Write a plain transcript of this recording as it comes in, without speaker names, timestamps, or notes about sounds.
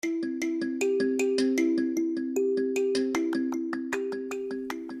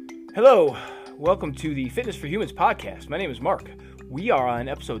Hello, welcome to the Fitness for Humans podcast. My name is Mark. We are on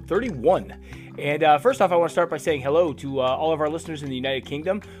episode 31. And first off, I want to start by saying hello to all of our listeners in the United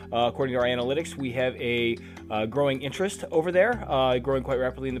Kingdom. According to our analytics, we have a growing interest over there, growing quite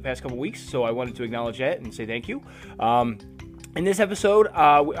rapidly in the past couple weeks. So I wanted to acknowledge that and say thank you. In this episode,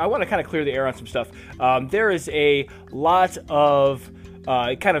 I want to kind of clear the air on some stuff. There is a lot of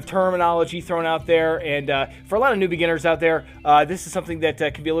kind of terminology thrown out there, and for a lot of new beginners out there, this is something that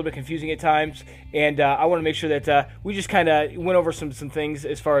can be a little bit confusing at times, and I want to make sure that we just kind of went over some things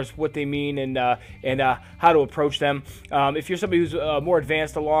as far as what they mean and how to approach them. If you're somebody who's more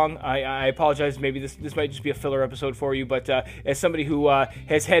advanced along, I apologize. Maybe this might just be a filler episode for you, but as somebody who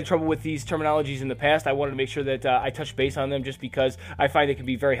has had trouble with these terminologies in the past, I wanted to make sure that I touch base on them just because I find it can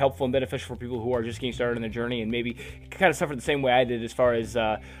be very helpful and beneficial for people who are just getting started on their journey and maybe kind of suffer the same way I did as far as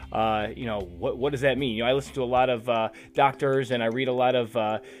what does that mean? I listen to a lot of doctors and I read a lot of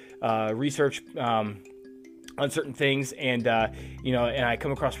research on certain things, and and I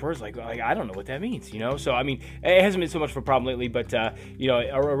come across words like I don't know what that means, So I mean, it hasn't been so much of a problem lately, but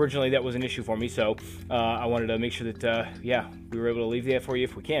originally that was an issue for me. So I wanted to make sure that we were able to leave that for you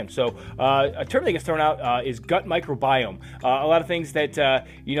if we can. So a term that gets thrown out is gut microbiome. A lot of things that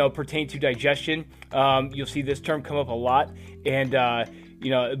pertain to digestion. You'll see this term come up a lot, and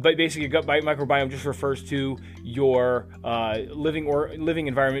but basically, your gut microbiome just refers to your living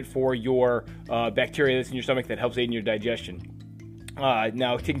environment for your bacteria that's in your stomach that helps aid in your digestion.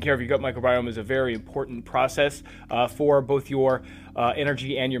 Now, taking care of your gut microbiome is a very important process for both your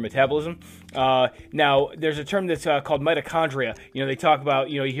energy and your metabolism. Now, there's a term that's called mitochondria. They talk about,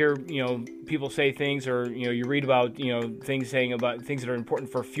 you hear, people say things, or, you read about, things saying about things that are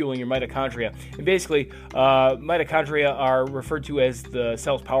important for fueling your mitochondria. And basically, mitochondria are referred to as the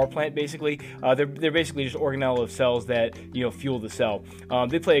cell's power plant, basically. They're basically just organelle of cells that, fuel the cell.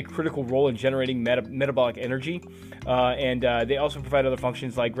 They play a critical role in generating metabolic energy. And they also provide other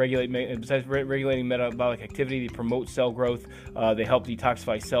functions like besides regulating metabolic activity. They promote cell growth. They help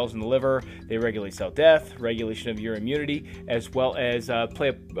detoxify cells in the liver. They regulate cell death, regulation of your immunity, as well as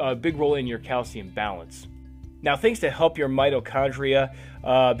play a big role in your calcium balance. Now, things to help your mitochondria,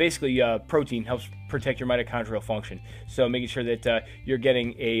 basically protein helps protect your mitochondrial function. So making sure that you're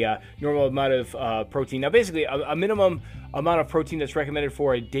getting a normal amount of protein. Now, basically, a minimum amount of protein that's recommended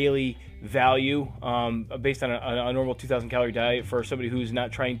for a daily value based on a normal 2,000 calorie diet for somebody who's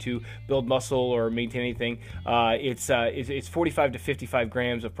not trying to build muscle or maintain anything. It's 45 to 55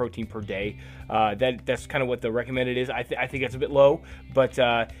 grams of protein per day. That's kind of what the recommended is. I think that's a bit low, but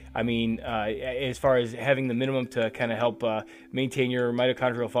as far as having the minimum to kind of help maintain your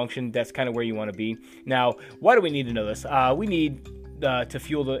mitochondrial function, that's kind of where you want to be. Now, why do we need to know this? We need to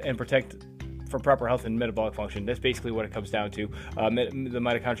fuel and protect for proper health and metabolic function. That's basically what it comes down to. The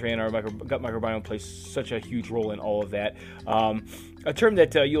mitochondria and our gut microbiome plays such a huge role in all of that. A term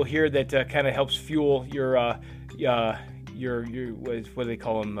that you'll hear that kind of helps fuel your what do they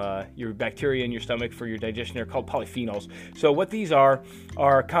call them? Your bacteria in your stomach for your digestion. They're called polyphenols. So what these are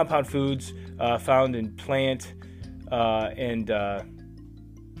compound foods found in plant and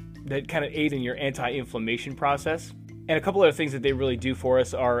that kind of aid in your anti-inflammation process. And a couple other things that they really do for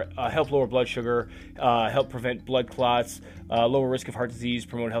us are help lower blood sugar, help prevent blood clots, lower risk of heart disease,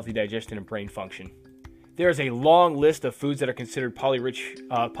 promote healthy digestion and brain function. There's a long list of foods that are considered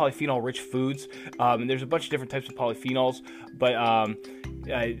polyphenol-rich foods, and there's a bunch of different types of polyphenols, but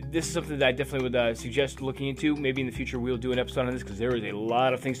this is something that I definitely would suggest looking into. Maybe in the future we'll do an episode on this because there is a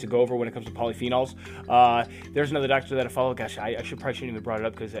lot of things to go over when it comes to polyphenols. There's another doctor that I follow. Gosh, I shouldn't even brought it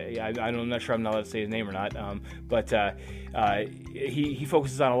up because I'm not sure I'm not allowed to say his name or not. But he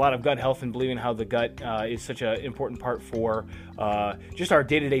focuses on a lot of gut health and believing how the gut is such an important part for just our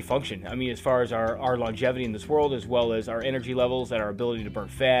day-to-day function. I mean, as far as our longevity in this world, as well as our energy levels and our ability to burn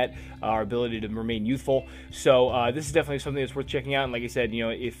fat, our ability to remain youthful. So this is definitely something that's worth checking out. And like I said,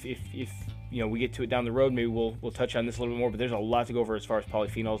 if we get to it down the road, maybe we'll touch on this a little bit more. But there's a lot to go over as far as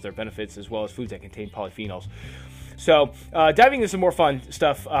polyphenols, their benefits, as well as foods that contain polyphenols. So diving into some more fun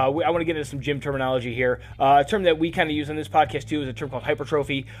stuff, I want to get into some gym terminology here. A term that we kind of use on this podcast too is a term called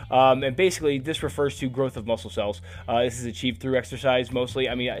hypertrophy, and basically this refers to growth of muscle cells. This is achieved through exercise mostly.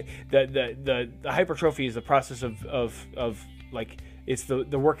 I mean, the hypertrophy is the process of like it's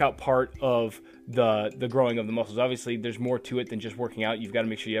the workout part of the growing of the muscles. Obviously, there's more to it than just working out. You've got to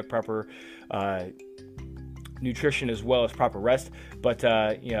make sure you have proper nutrition as well as proper rest, but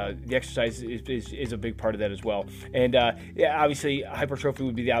the exercise is a big part of that as well. And obviously, hypertrophy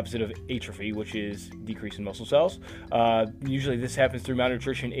would be the opposite of atrophy, which is decrease in muscle cells. Usually, this happens through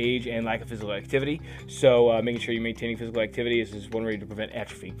malnutrition, age, and lack of physical activity. So, making sure you're maintaining physical activity is one way to prevent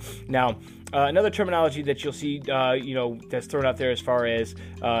atrophy. Now, another terminology that you'll see, that's thrown out there as far as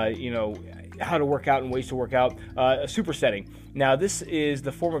how to work out and ways to work out, supersetting. Now, this is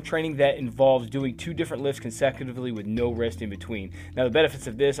the form of training that involves doing 2 different lifts consecutively with no rest in between. Now, the benefits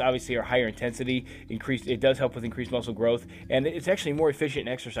of this obviously are higher intensity, it does help with increased muscle growth, and it's actually more efficient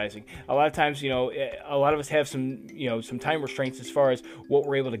in exercising. A lot of times, a lot of us have some time restraints as far as what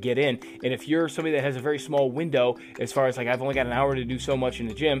we're able to get in. And if you're somebody that has a very small window, as far as like, I've only got an hour to do so much in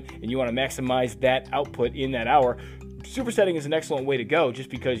the gym, and you want to maximize that output in that hour, supersetting is an excellent way to go, just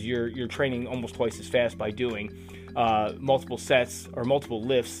because you're training almost twice as fast by doing multiple sets or multiple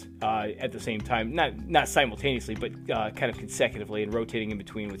lifts at the same time, not simultaneously, but kind of consecutively and rotating in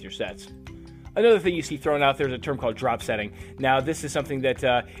between with your sets. Another thing you see thrown out there is a term called drop setting. Now, this is something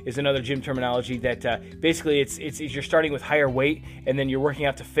that is another gym terminology that basically it's you're starting with higher weight and then you're working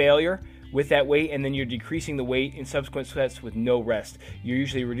out to failure with that weight, and then you're decreasing the weight in subsequent sets with no rest. You're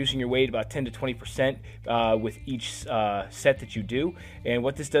usually reducing your weight about 10 to 20% with each set that you do. And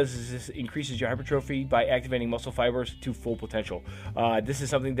what this does is this increases your hypertrophy by activating muscle fibers to full potential. This is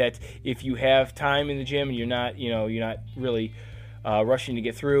something that if you have time in the gym and you're not really rushing to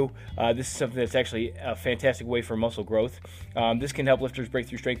get through, this is something that's actually a fantastic way for muscle growth. This can help lifters break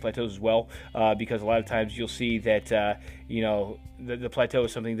through strength plateaus as well, because a lot of times you'll see that the plateau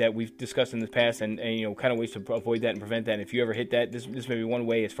is something that we've discussed in the past, and kind of ways to avoid that and prevent that. And if you ever hit that, this may be one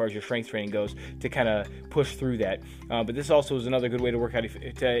way as far as your strength training goes to kind of push through that. But this also is another good way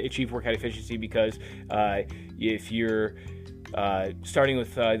to achieve workout efficiency, because if you're starting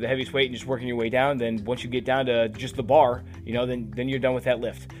with the heaviest weight and just working your way down, then once you get down to just the bar, then you're done with that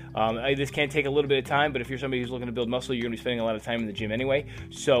lift. This can take a little bit of time, but if you're somebody who's looking to build muscle, you're going to be spending a lot of time in the gym anyway.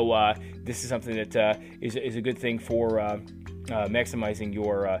 So this is something that is a good thing for maximizing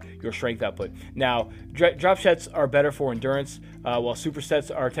your strength output. Now, drop sets are better for endurance, while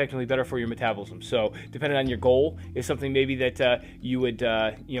supersets are technically better for your metabolism. So, depending on your goal, is something maybe that you would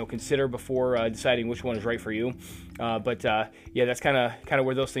consider before deciding which one is right for you. But that's kind of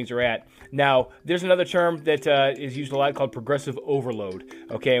where those things are at. Now, there's another term that is used a lot called progressive overload.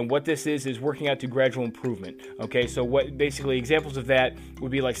 Okay, and what this is working out to gradual improvement. Okay, so what basically examples of that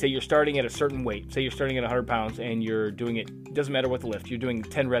would be like, say you're starting at a certain weight. Say you're starting at 100 pounds and you're doing it. Doesn't matter what the lift. You're doing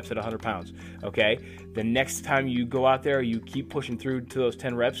 10 reps at 100 pounds. Okay, the next time you go out there, you keep pushing through to those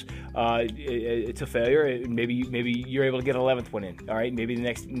 10 reps. It's a failure. Maybe you're able to get 11th one in. All right, maybe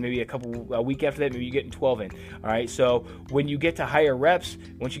a week after that, maybe you're getting 12 in. All right, so when you get to higher reps,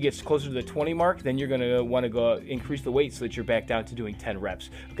 once you get closer to the 20 mark, then you're going to want to go increase the weight so that you're back down to doing 10 reps.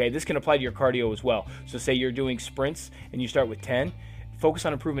 Okay, this can apply to your cardio as well. So say you're doing sprints and you start with 10. Focus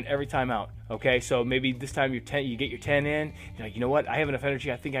on improvement every time out. Okay, so maybe this time you get your 10 in. You're like, you know what? I have enough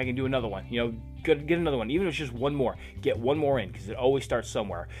energy. I think I can do another one. Get another one. Even if it's just one more, get one more in, because it always starts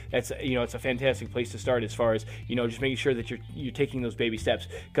somewhere. That's it's a fantastic place to start as far as just making sure that you're taking those baby steps.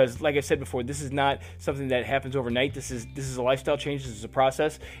 Because like I said before, this is not something that happens overnight. This is a lifestyle change. This is a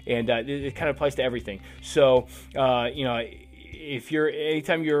process, and it kind of applies to everything. So if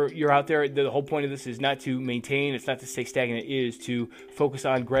anytime you're out there, the whole point of this is not to maintain, it's not to stay stagnant, it is to focus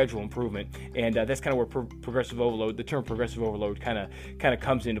on gradual improvement. And that's kind of where the term progressive overload kind of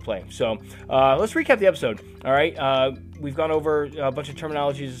comes into play. So let's recap the episode. All right, we've gone over a bunch of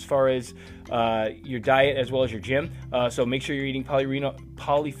terminologies as far as your diet as well as your gym. So make sure you're eating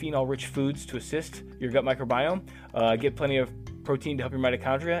polyphenol-rich foods to assist your gut microbiome. Get plenty of protein to help your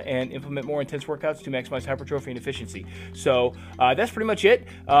mitochondria, and implement more intense workouts to maximize hypertrophy and efficiency. So that's pretty much it.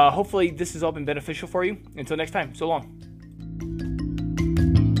 Hopefully this has all been beneficial for you. Until next time, so long.